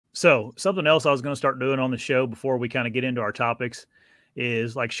So something else I was going to start doing on the show before we kind of get into our topics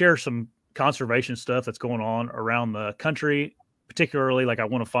is like share some conservation stuff that's going on around the country. Particularly, like I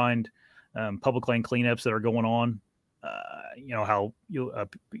want to find public land cleanups that are going on. How you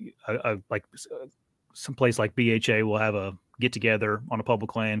like some place like BHA will have a get together on a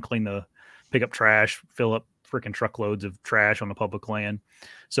public land, pick up trash, fill up freaking truckloads of trash on the public land.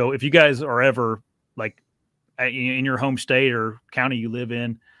 So if you guys are ever like in your home state or county you live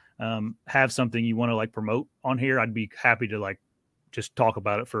in, have something you want to like promote on here, I'd be happy to like just talk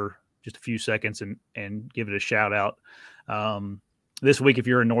about it for just a few seconds and give it a shout out. This week, if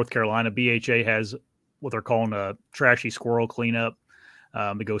you're in North Carolina, BHA has what they're calling a trashy squirrel cleanup.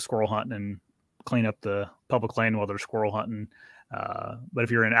 They go squirrel hunting and clean up the public land while they're squirrel hunting. But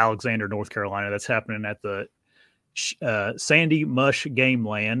if you're in Alexander, North Carolina, that's happening at the Sandy Mush Game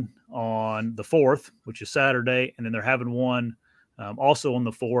Land on the 4th, which is Saturday. And then they're having one also on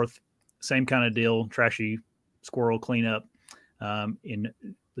the 4th, same kind of deal, trashy squirrel cleanup in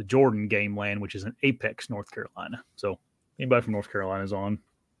the Jordan Game Land, which is in Apex, North Carolina. So anybody from North Carolina is on,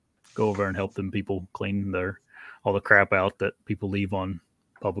 go over and help them people clean all the crap out that people leave on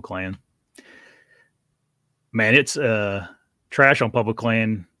public land. Man, it's trash on public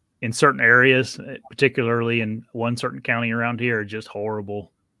land in certain areas, particularly in one certain county around here, just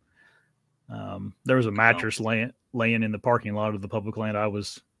horrible. There was a mattress laying in the parking lot of the public land I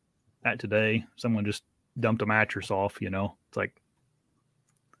was at today. Someone just dumped a mattress off, It's like,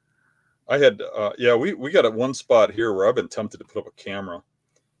 I had, we got at one spot here where I've been tempted to put up a camera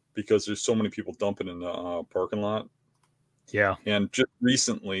because there's so many people dumping in the parking lot. Yeah. And just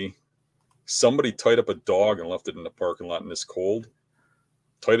recently, somebody tied up a dog and left it in the parking lot in this cold,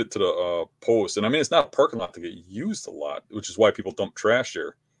 tied it to the post. And I mean, it's not a parking lot to get used a lot, which is why people dump trash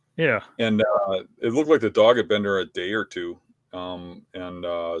there. Yeah. And it looked like the dog had been there a day or two.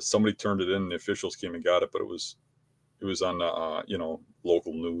 And somebody turned it in, and the officials came and got it, but it was on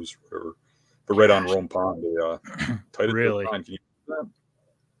local news, or whatever. But right on Rome Pond, they tied it really? to the pond. Can you do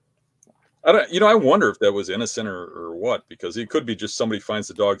that? I wonder if that was innocent or what, because it could be just somebody finds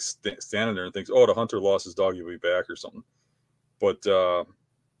the dog standing there and thinks, oh, the hunter lost his dog, he'll be back or something. But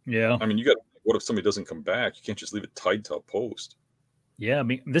yeah, I mean, what if somebody doesn't come back? You can't just leave it tied to a post. Yeah, I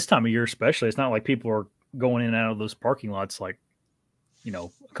mean, this time of year especially, it's not like people are going in and out of those parking lots like, a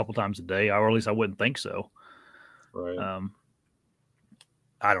couple times a day, or at least I wouldn't think so. Right.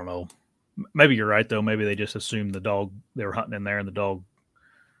 I don't know. Maybe you're right though. Maybe they just assumed they were hunting in there and the dog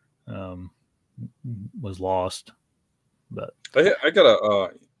was lost. But I got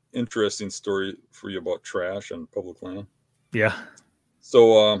a interesting story for you about trash on public land. Yeah.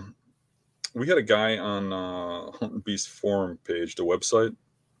 So we had a guy on Hunt and Beast forum page, the website.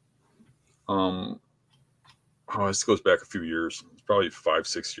 This goes back a few years. It's probably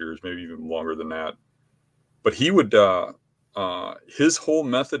 5-6 years, maybe even longer than that. But he would his whole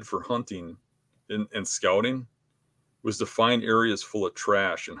method for hunting and scouting was to find areas full of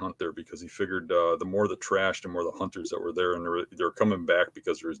trash and hunt there, because he figured the more the trash, the more the hunters that were there, and they're coming back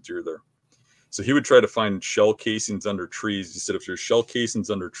because there's deer there. So he would try to find shell casings under trees. He said if there's shell casings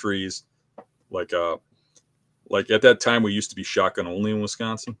under trees, like at that time we used to be shotgun only in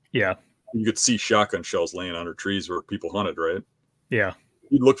Wisconsin. Yeah. You could see shotgun shells laying under trees where people hunted, right? Yeah.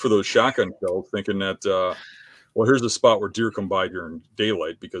 He'd look for those shotgun shells thinking that, here's the spot where deer come by during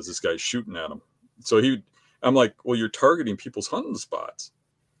daylight because this guy's shooting at them. So I'm like, well, you're targeting people's hunting spots,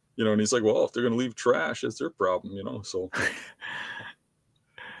 and he's like, well, if they're going to leave trash, it's their problem, so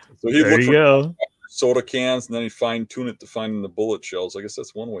he'd look for soda cans, and then he'd fine tune it to finding the bullet shells. I guess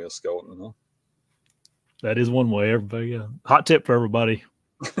that's one way of scouting, huh? That is one way. Everybody, hot tip for everybody.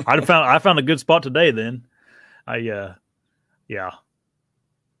 I found a good spot today. Then the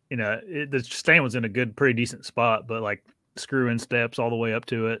stand was in a pretty decent spot, but like screw in steps all the way up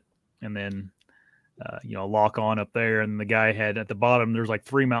to it, and then lock on up there. And the guy had at the bottom, there's like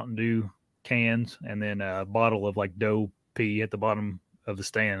 3 Mountain Dew cans, and then a bottle of like doe pee at the bottom of the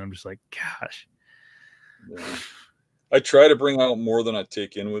stand. I'm just like, gosh. Yeah. I try to bring out more than I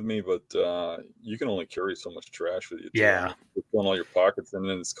take in with me, but you can only carry so much trash with you. Yeah. It's filling all your pockets, and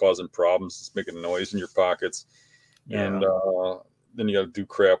then it's causing problems. It's making noise in your pockets. Yeah. And then you got to do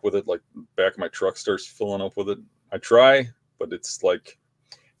crap with it. Like back of my truck starts filling up with it. I try, but it's like,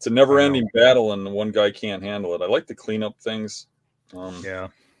 it's a never ending battle, and one guy can't handle it. I like to clean up things. Yeah.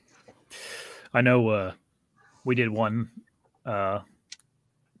 I know we did one. There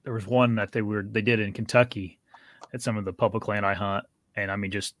was one that they did in Kentucky at some of the public land I hunt, and I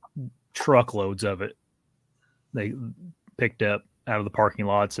mean just truckloads of it they picked up out of the parking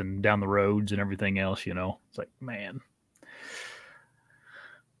lots and down the roads and everything else. It's like, man,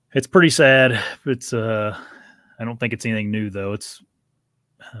 It's pretty sad. It's I don't think it's anything new though. It's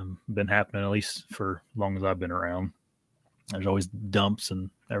been happening at least for as long as I've been around. There's always dumps and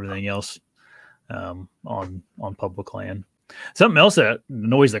everything else on public land. Something else that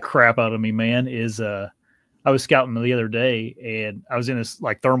annoys the crap out of me, man, is I was scouting the other day and I was in this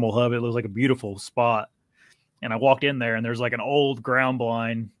like thermal hub. It looks like a beautiful spot. And I walked in there and there's like an old ground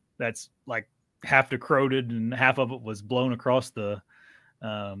blind that's like half decroded and half of it was blown across the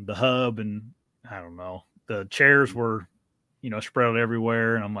hub. And I don't know, the chairs were, spread out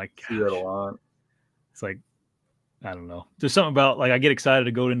everywhere. And I'm like, See that a lot. It's like, I don't know. There's something about like I get excited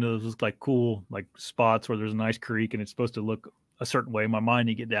to go into those like cool like spots where there's a nice creek and it's supposed to look a certain way. In my mind,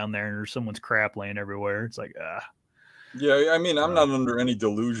 you get down there and there's someone's crap laying everywhere. It's like Yeah, I mean, I'm not under any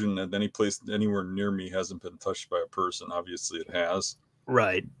delusion that any place anywhere near me hasn't been touched by a person. Obviously, it has.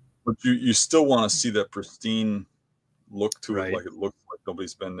 right. But you still want to see that pristine look to Right. it, like it looks like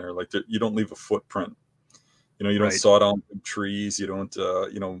nobody's been there. Like you don't leave a footprint. You don't Right. saw down trees. You don't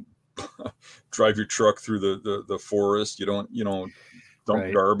drive your truck through the forest. You don't dump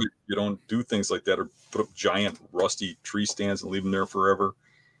Right. garbage. You don't do things like that, or put up giant rusty tree stands and leave them there forever.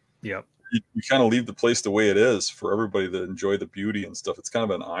 Yep. You kind of leave the place the way it is for everybody to enjoy the beauty and stuff. It's kind of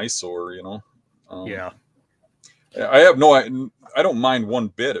an eyesore, Yeah. I don't mind one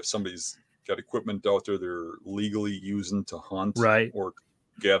bit if somebody's got equipment out there they're legally using to hunt Right. or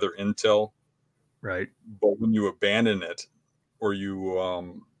gather intel. Right. But when you abandon it or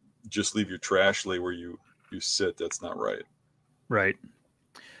you just leave your trash lay where you sit, that's not right. Right.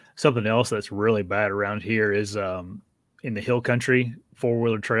 Something else that's really bad around here is in the hill country,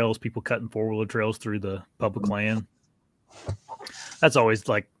 4-wheeler trails, people cutting 4-wheeler trails through the public land. That's always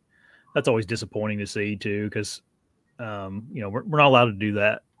disappointing to see too, because we're not allowed to do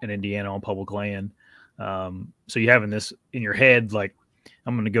that in Indiana on public land. So you having this in your head, like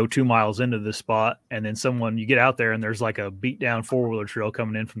I'm going to go 2 miles into this spot, and then you get out there and there's like a beat down 4-wheeler trail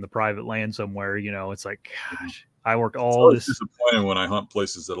coming in from the private land somewhere. It's like, gosh, I worked all this. It's disappointing when I hunt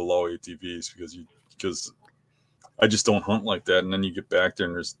places that allow ATVs because I just don't hunt like that. And then you get back there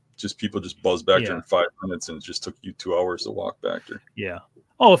and there's just people just buzz back there in 5 minutes, and it just took you 2 hours to walk back there. Yeah.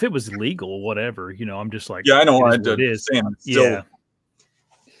 Oh, if it was legal, whatever, I'm just like, yeah, I know. It is. Yeah.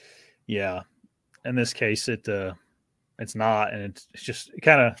 Yeah. In this case, it's not, and it's just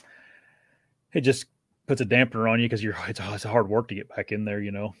it just puts a dampener on you because it's hard work to get back in there,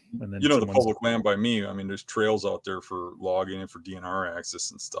 and then the public land by me. I mean, there's trails out there for logging and for DNR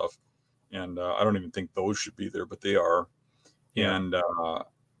access and stuff, and I don't even think those should be there, but they are. Yeah. And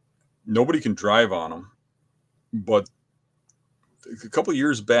nobody can drive on them. But a couple of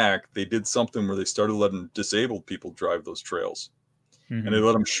years back, they did something where they started letting disabled people drive those trails, Mm-hmm. and they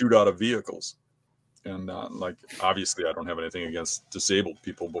let them shoot out of vehicles. And obviously, I don't have anything against disabled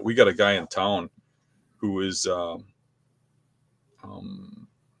people, but we got a guy in town who is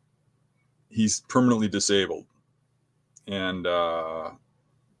he's permanently disabled, and I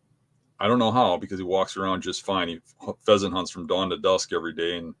don't know how, because he walks around just fine. He pheasant hunts from dawn to dusk every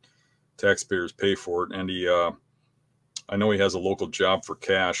day, and taxpayers pay for it. And I know he has a local job for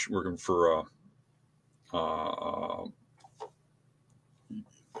cash, working for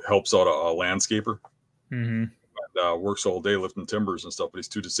helps out a landscaper. Mm-hmm. And works all day lifting timbers and stuff, but he's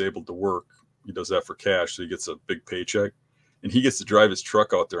too disabled to work. He does that for cash, so he gets a big paycheck, and he gets to drive his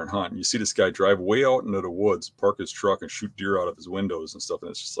truck out there and hunt. And you see this guy drive way out into the woods, park his truck, and shoot deer out of his windows and stuff.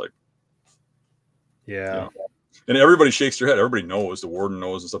 And it's just like, yeah. And everybody shakes their head. Everybody knows, the warden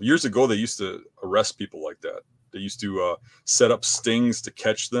knows and stuff. Years ago, they used to arrest people like that. They used to set up stings to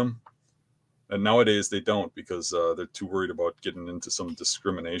catch them. And nowadays they don't, because they're too worried about getting into some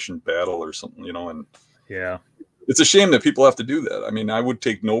discrimination battle or something, and yeah, it's a shame that people have to do that. I mean, I would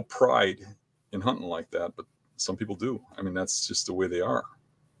take no pride in hunting like that, but some people do. I mean, that's just the way they are.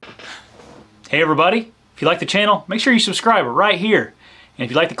 Hey everybody, if you like the channel, make sure you subscribe right here. And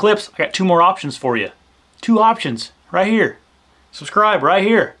if you like the clips, I got 2 more options for you. 2 options right here. Subscribe right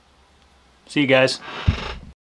here. See you guys.